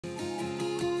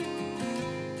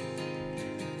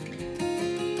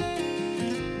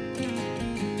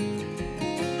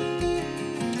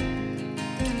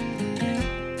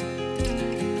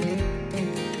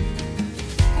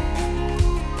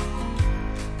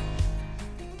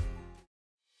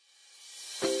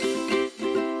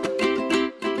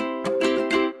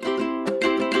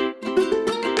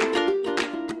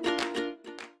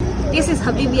is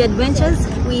Habibii Adventures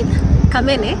with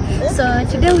Kamene. So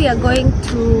today we are going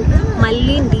to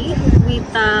Malindi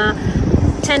with a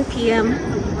 10 p.m.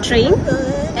 train,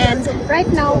 and right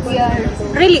now we are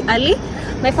really early.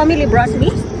 My family brought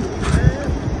me.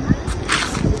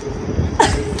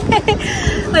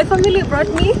 My family brought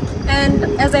me, and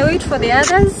as I wait for the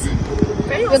others,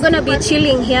 we're gonna be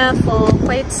chilling here for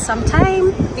quite some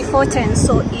time before 10.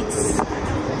 So it's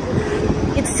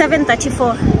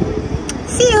 7:34.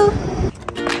 See you.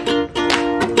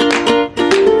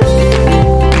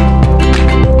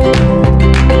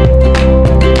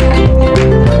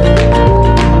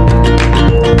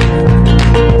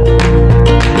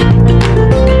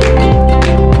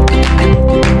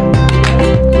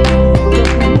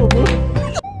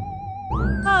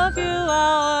 A few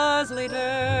hours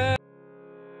later.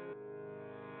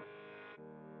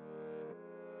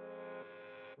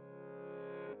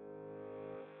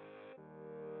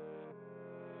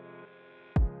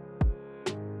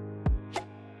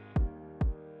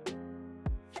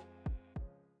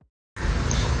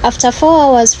 After 4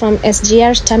 hours from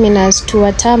SGR terminus to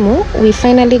Watamu, we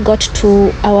finally got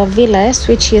to our villas,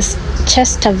 which is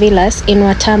Chester Villas in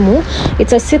Watamu.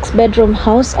 It's a 6-bedroom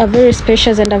house, a very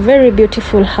spacious and a very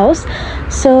beautiful house.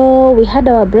 So we had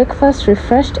our breakfast,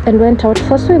 refreshed, and went out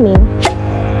for swimming.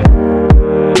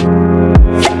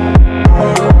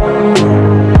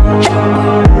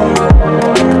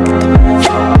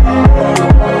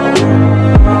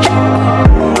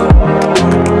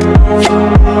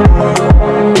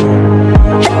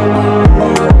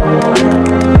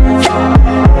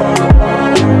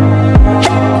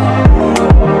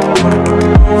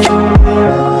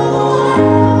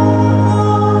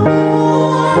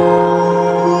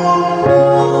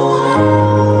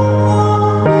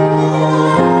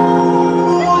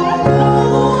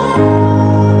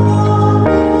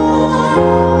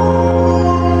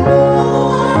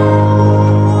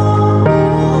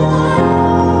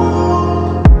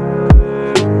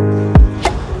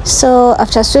 So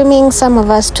after swimming, some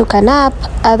of us took a nap,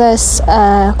 others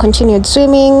continued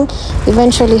swimming,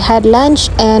 eventually had lunch,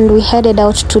 and we headed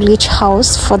out to Leach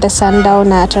House for the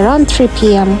sundown at around 3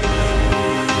 p.m.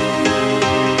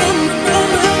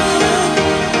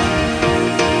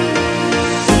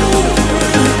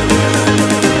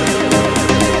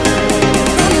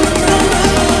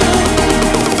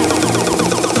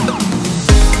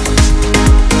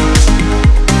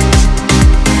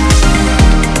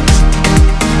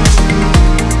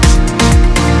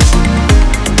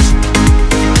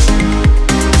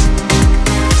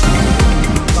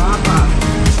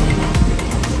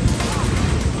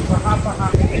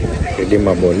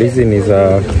 Redeemable. Hizi ni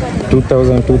za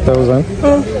 2000.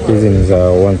 Hizi ni za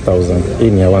 1000. Hii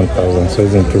ni ya 1000. So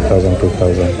hizi ni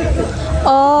 2000.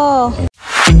 Oh.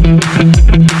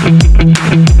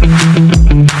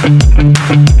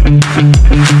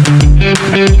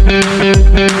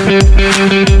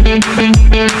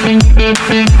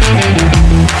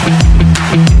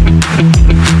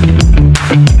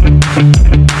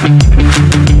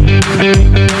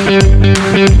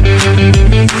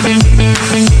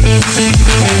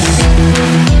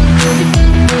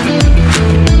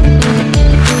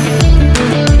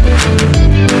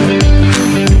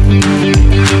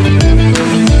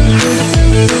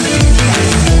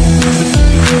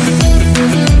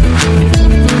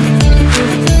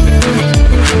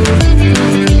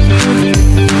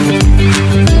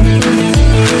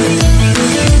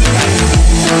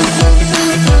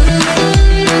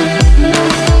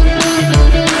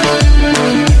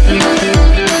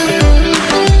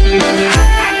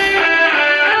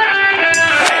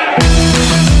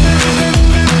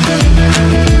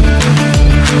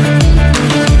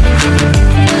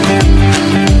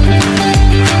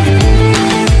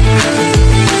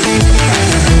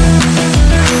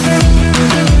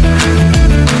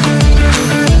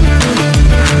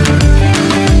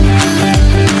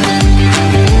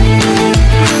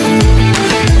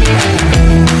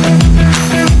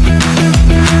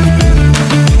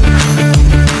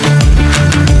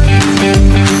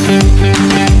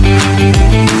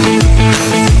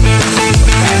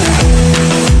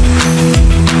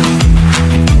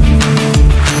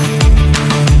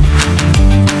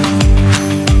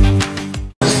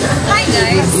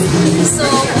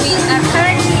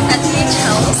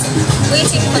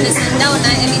 Waiting for the sundown,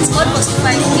 and it's almost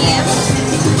 5 p.m.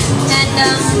 and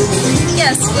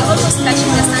yes, we're almost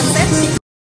catching the sunset.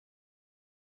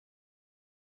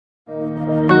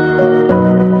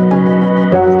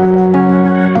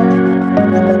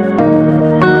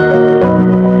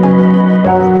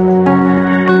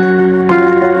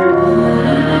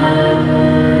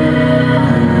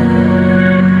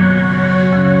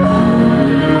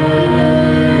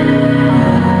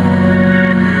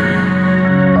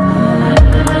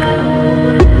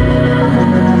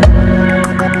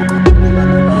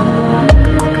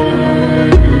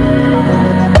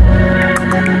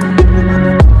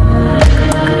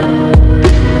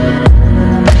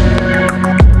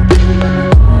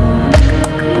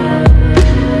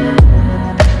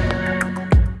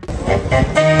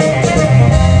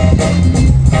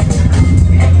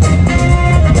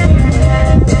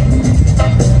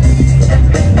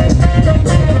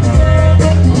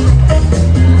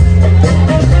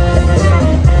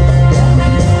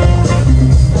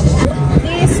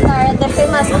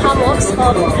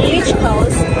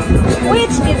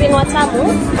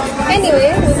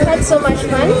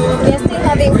 much fun. We are still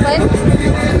having fun.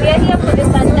 We are here for the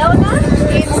sundowner.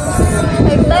 It's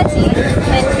 5:30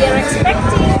 and we are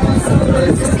expecting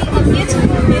to see a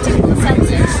beautiful, beautiful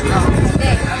sunset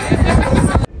today.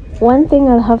 One thing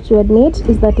I'll have to admit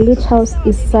is that Leech House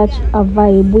is such a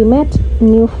vibe. We met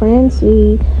new friends,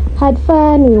 we had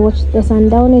fun, we watched the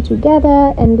sundowner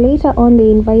together, and later on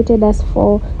they invited us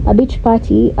for a beach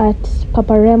party at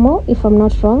Paparemo, if I'm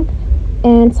not wrong.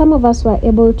 And some of us were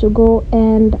able to go,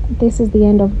 and this is the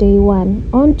end of day 1.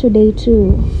 On to day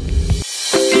 2.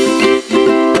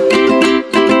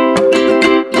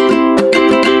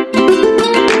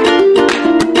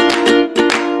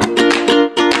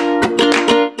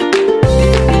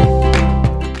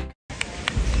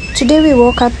 Today we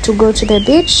woke up to go to the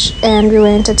beach, and we were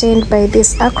entertained by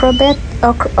these acrobats.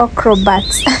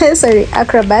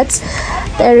 Acrobats.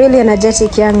 They're really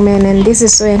energetic young men, and this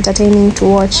is so entertaining to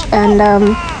watch. And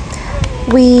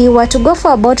we were to go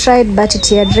for a boat ride, but it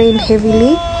had rained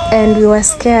heavily, and we were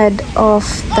scared of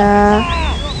the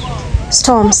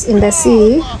storms in the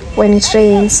sea when it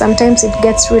rains. Sometimes it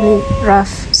gets really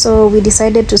rough, so we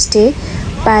decided to stay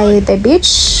by the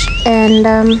beach, and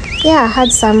yeah,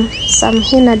 had some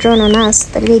henna drawn on us,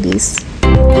 the ladies.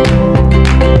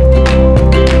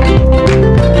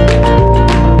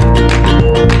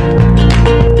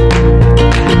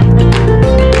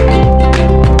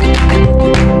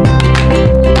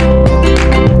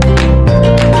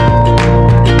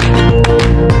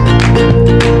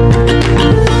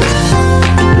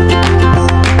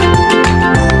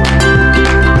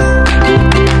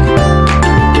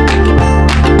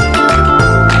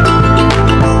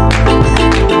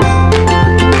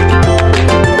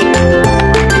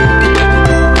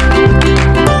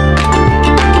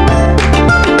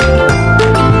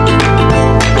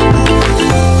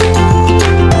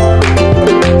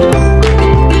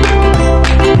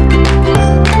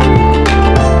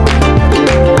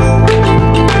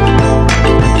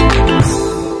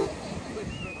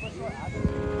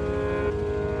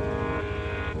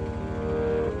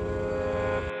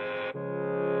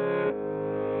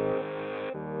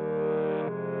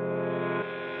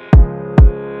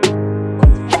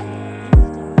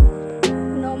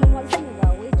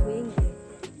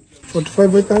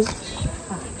 $45 acres,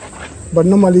 but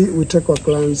normally we take our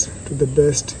clients to the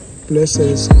best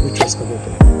places which is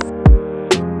available.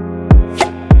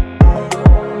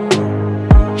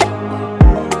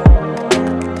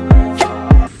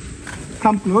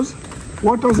 Come close.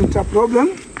 What wasn't a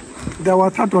problem? There were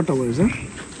 3 water wells.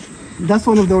 That's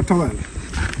one of the water wells.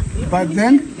 But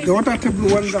then the water table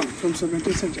went down from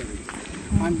 17th century.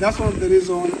 And that's one of the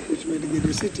reasons which made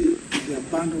the city be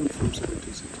abandoned from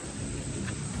 17th century.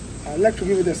 I'd like to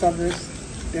give you the service,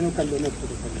 then we can donate for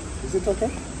the family. Is it okay?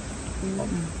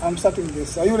 I'm starting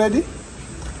this. Are you ready?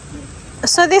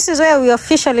 So this is where we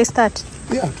officially start?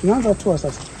 Yeah, now that's what I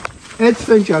said. 8th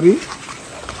century,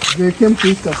 they came to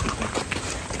East Africa.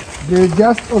 They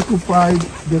just occupied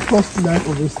the coastline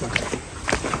of East Africa.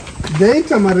 They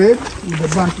intermarried with the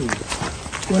Bantu.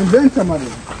 When they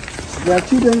intermarried, their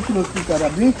children could not speak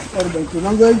Arabic or Bantu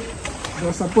language. They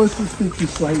were supposed to speak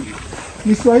Kiswahili.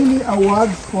 Kiswahili are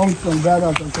words formed from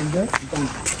brothers and from the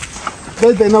Bantu.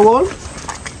 There's the inner wall,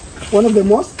 one of the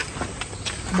mosques.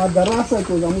 Madarasa, it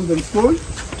was a Muslim school.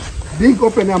 Big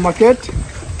open air market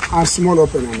and small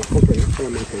open air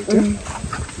market.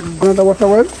 Another water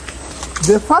well.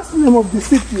 The first name of the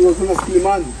city was known as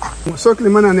Kilimani. So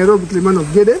Kilimani and Nairobi, Kilimani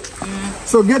of Gede.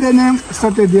 So Gede name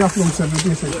started there from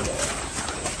 17th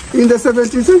century. In the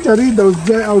 17th century, there was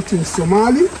there out in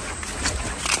Somali.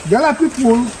 There are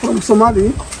people from Somali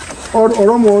or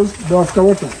Oromos, they were after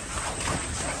water.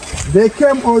 They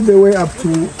came all the way up to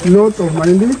north of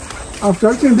Malindi.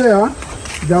 After reaching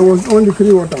there was only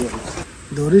 3 water wells.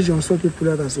 The original so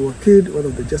people that were killed or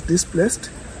they just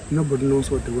displaced, nobody knows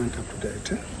what they went up to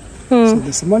there. So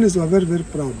the Somalis were very, very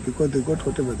proud because they got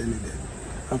whatever they needed.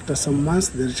 After some months,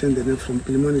 they changed the name from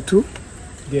Kilimani to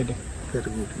Gede. Very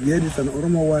good. Gede is an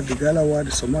Oromo word, the Gala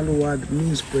word, Somali word,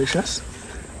 means precious,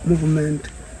 movement,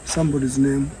 somebody's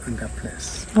name and a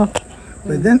place. Okay.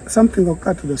 But then something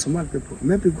occurred to the Somali people.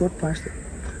 Maybe God punished them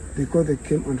because they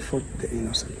came and fought the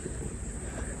innocent people.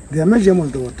 Their major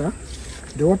was the water.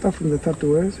 The water from the 30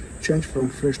 wells changed from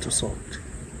fresh to salt.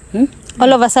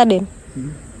 All of a sudden?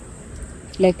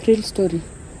 Like real story.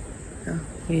 Yeah.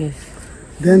 Yes.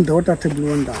 Then the water table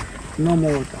went down. No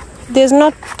more water. There's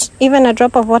not even a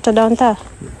drop of water down there?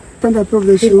 When I put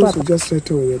the shoes, we just straight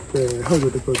away how do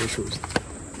they put the shoes?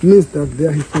 Means that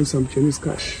there he found some Chinese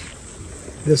cash.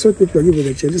 The sort people are given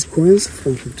the Chinese coins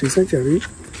from 15th century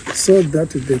so that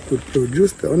they could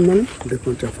produce their own money, they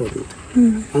couldn't afford it.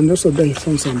 And also they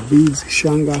found some beads,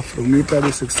 shanga from Italy,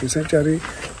 16th century.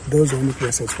 Those were only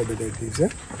places for the ladies.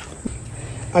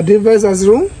 A advisor's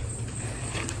room,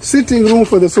 sitting room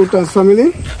for the Sultan's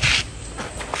family,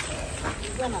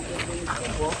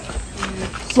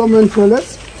 so many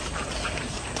toilets.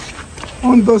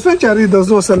 On the century, there's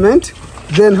no cement.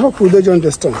 Then how could they join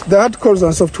the stones? They had corals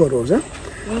and soft corals.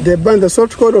 They burn the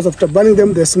soft corals. After burning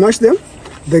them, they smash them.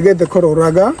 They get the coral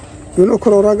raga. You know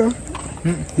coral raga?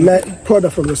 Like powder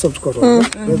from the soft coral.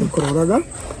 The coral raga,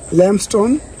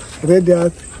 limestone, red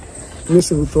earth,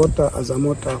 mixed with water as a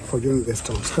mortar for joining the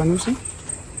stones. Can you see?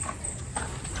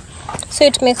 So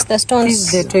it makes the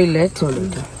stones. The toilet.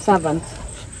 Servants.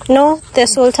 No, the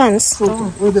sultans.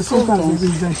 With the sultans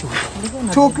is intention.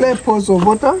 2 clay pots of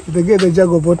water. They get the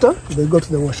jug of water. They go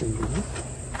to the washing room.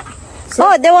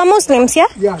 Oh, they were Muslims, yeah?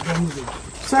 Yeah, they're Muslim.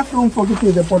 Safe room for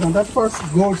keeping the pot on that first.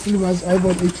 Gold, silvers,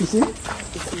 ivory, etc.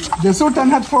 The sultan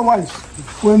had 4 wives.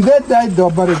 When they died, they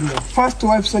were buried there. First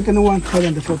wife, second one, third,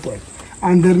 and the fourth wife.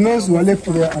 And the remains were left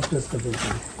there after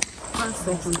excavation.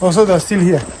 Also, they're still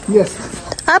here. Yes.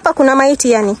 Hapa kuna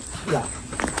maiti yani. Yeah.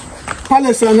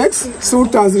 Palace annex,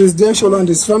 Sultan's residential and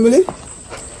his family.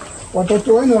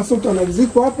 Watoto wenu wa Sultan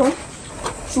walizikwa hapa.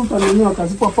 Sultan mwenyewe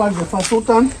akazikwa pale, the first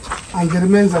Sultan, and the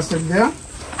remains are still there.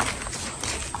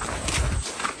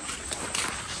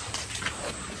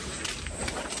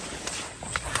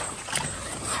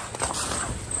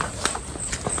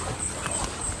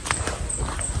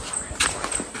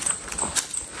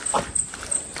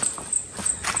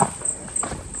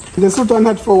 The Sultan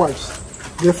had 4 wives.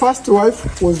 The first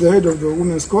wife was the head of the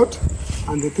women's court,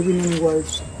 and the 3 remaining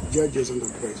wives, judges and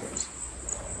advisors.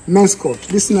 Men's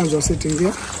court, listeners were sitting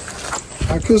here.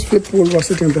 Accused people were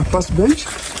sitting on the first bench.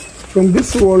 From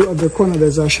this wall at the corner,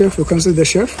 there's a chef. You can see the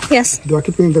chef. Yes. They were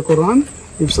keeping the Quran.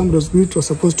 If somebody was guilty, was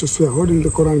supposed to swear, holding the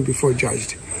Quran before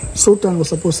judged. Sultan was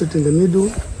supposed to sit in the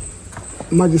middle,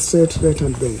 magistrate, right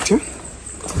hand bench.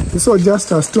 This was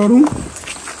just a storeroom.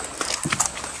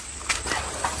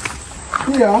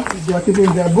 Here, they are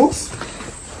keeping their books,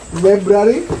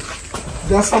 library.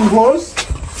 There are some holes.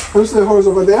 You see the holes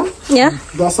over there? Yeah.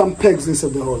 There are some pegs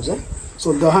inside the holes.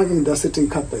 So they're hanging the sitting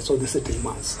carpets or the sitting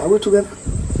mats. Are we together?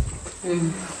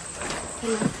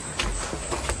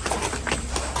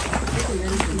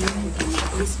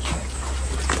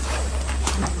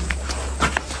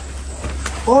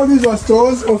 All these are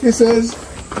stores, offices,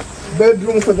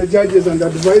 bedroom for the judges and the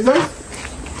advisors.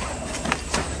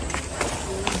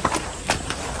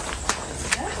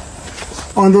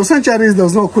 On those centuries, there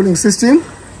was no cooling system,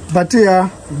 but here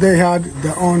they had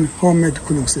their own homemade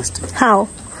cooling system. How?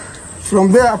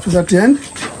 From there up to that end,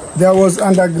 there was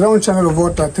underground channel of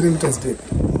water 3 meters deep.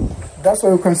 That's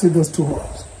why you can see those 2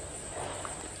 holes.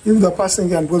 If they're passing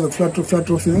here and goes to flat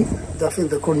roofing, they feel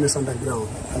the coldness underground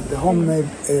and the homemade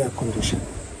air condition.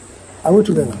 Are we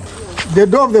together? The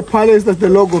door of the palace, that's the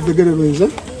logo of the Gede Ruins.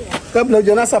 Kabla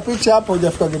hujanasa picha hapo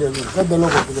hujafika Gede Ruins. That's the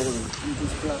logo of the Gede Ruins.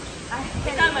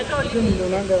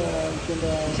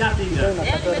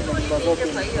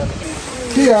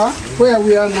 Here, where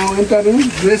we are now entering,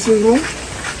 dressing room.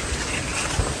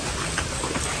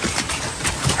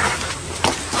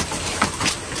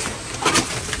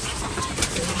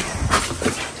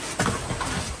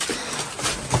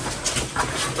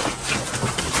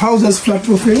 Houses flat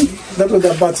roofing, that was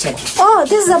the bathtub. Oh,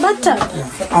 this is a bathtub.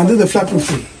 Yeah. And this is the flat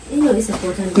roofing.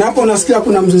 Na hapo unasikia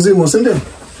kuna mzizimo, si ndio?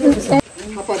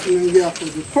 Hapa tunaingia for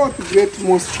the 4th great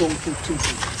mosque from 15th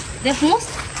century. The most?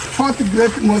 4th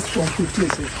great mosque from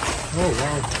 15th century. Oh,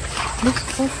 wow.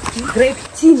 Great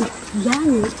team.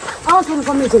 Yani, hao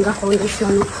tulikuwa wamejenga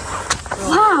foundation.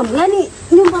 Wow, yani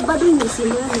nyumba bado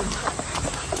imesimama.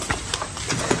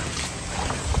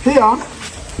 Here,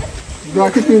 they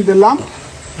are keeping the lamp.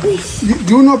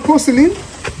 Do you know porcelain?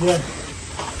 Yeah.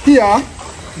 Here,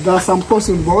 there are some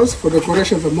porcelain balls for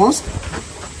decoration of the mosque.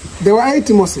 There were 8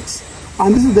 mosques,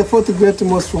 and this is the 4th great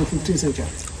mosque from 15th century.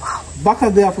 Wow.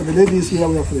 Back there for the ladies, here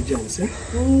we are for the gents.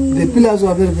 The pillars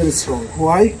were very, very strong.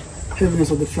 Why?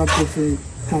 Heaviness of the flat roofing,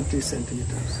 30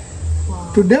 centimeters.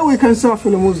 Wow. Today we can see our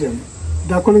fellow Muslim.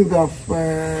 They are calling their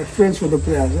friends for the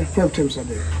prayers 5 times a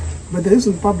day. But there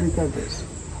isn't public address.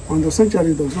 On the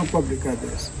century, there was no public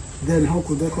address. Then how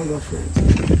could they call their friends?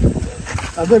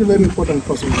 A very, very important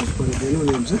person was buried, they know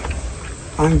names.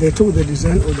 And they took the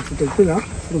design of the footed pillar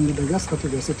from Madagascar to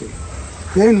the city.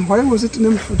 Then why was it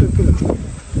named footed pillar?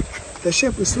 The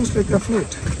shape is looks like a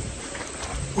flute.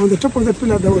 On the top of the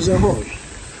pillar there was a hole.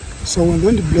 So when the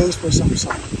wind blows for some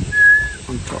sound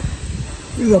on top.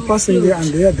 If they are passing there and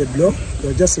they hear the blow, they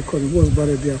are just recording who was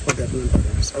buried there for that 9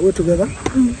 hours. Are we together?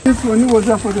 This when he was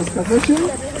there for the excavation,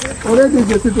 already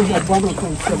the city was abandoned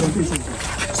from 17th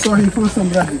century. So he found some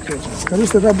rabbit patches. Can you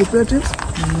see rabbit patches?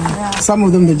 Some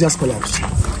of them they just collapsed.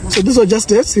 So these are just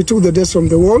dates. He took the dates from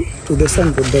the wall to the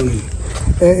sun but down here.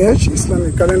 AH,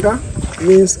 Islamic calendar,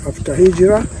 means after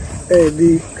Hijrah.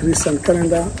 AD, Christian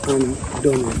calendar, and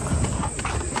Dawning.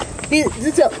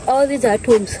 All these are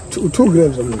tombs. Two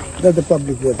graves only. That's the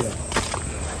public grave there.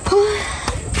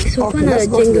 So Okay, let's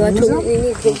go to the museum.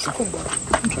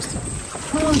 Interesting.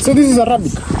 So this is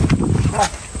Arabic.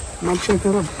 Not sure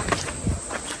Arabic.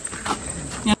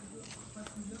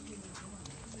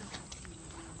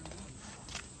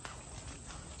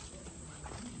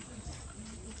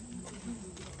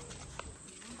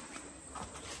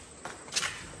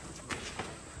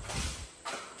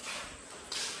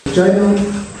 China,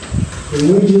 from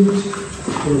Egypt,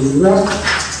 from Iraq,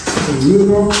 from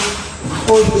Europe,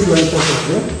 all these lands are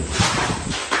there.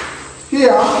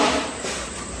 Here,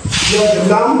 you have the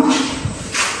lamb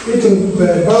eating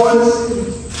bowels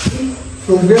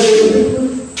from very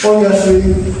obviously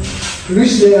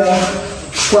reach their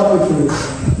proper place.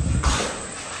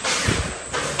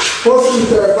 First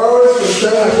with bowels from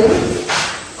China again,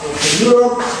 from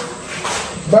Europe,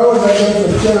 bowels again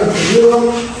from China to Europe,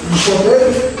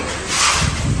 imported.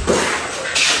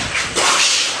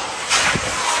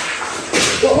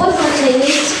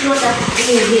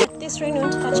 This rain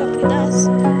won't catch up with us.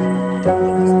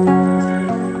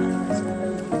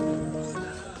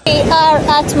 We are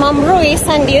at Mamrui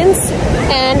Sand Dunes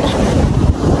and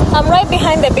I'm right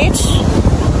behind the beach.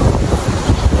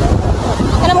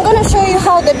 And I'm gonna show you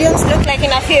how the dunes look like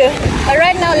in a few. But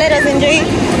right now let us enjoy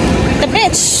the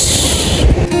beach.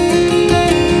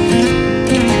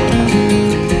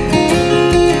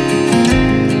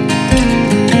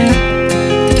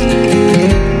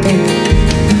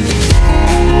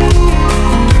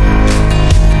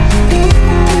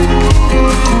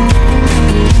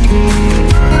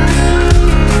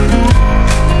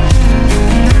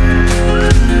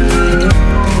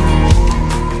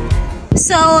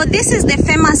 So this is the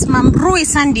famous Mamrui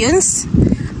Sand Dunes.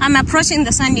 I'm approaching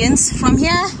the sand dunes from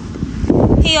here.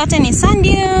 Here is sand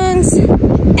dunes,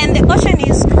 and the ocean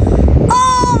is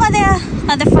over there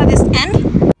at the farthest end.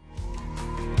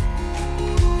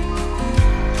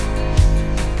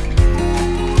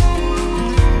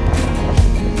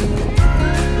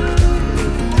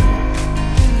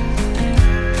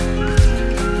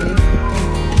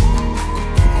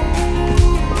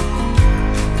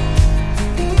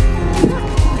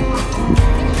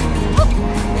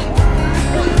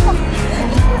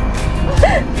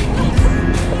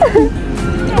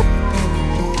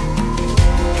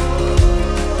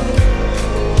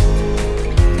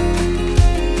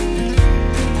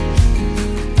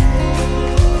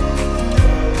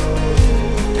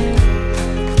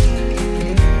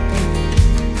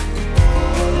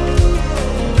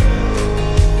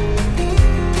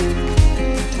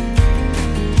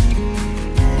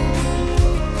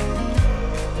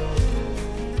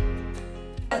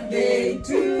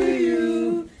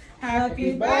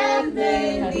 Happy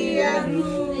birthday, dear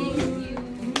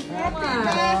Ruth.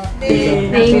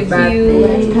 Thank you.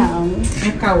 Welcome.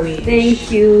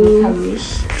 Thank you.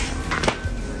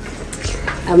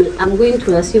 I'm going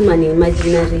to assume an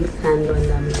imaginary candle.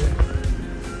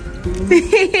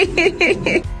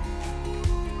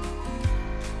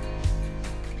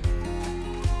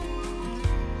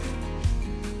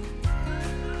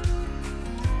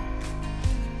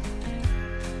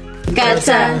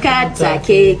 Kata kata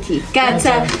keki,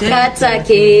 kata kata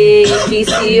keki,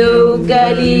 sio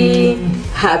ugali.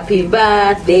 Happy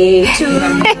birthday to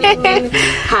you.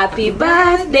 Happy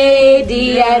birthday,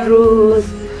 dear Ruth.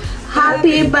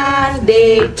 Happy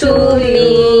birthday to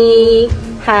me.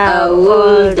 How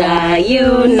old are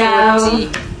you now?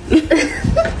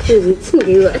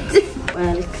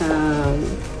 Welcome.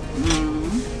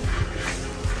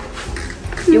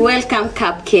 You're welcome,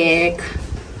 cupcake.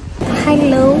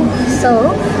 Hello.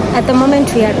 So at the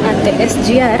moment we are at the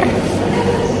SGR.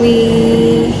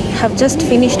 We have just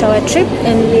finished our trip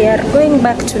and we are going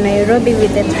back to Nairobi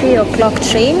with the 3 o'clock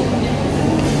train.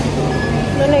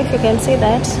 I don't know if you can see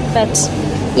that, but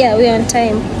yeah, we're on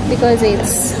time because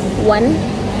it's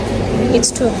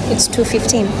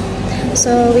 2:15.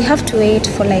 So we have to wait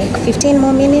for like 15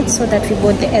 more minutes so that we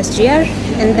board the SGR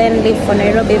and then leave for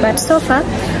Nairobi. But so far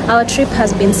our trip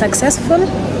has been successful.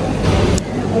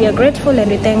 We are grateful and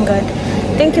we thank God.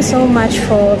 Thank you so much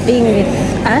for being with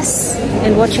us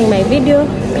and watching my video.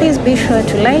 Please be sure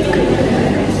to like,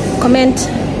 comment,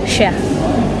 share.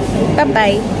 Bye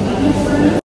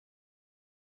bye.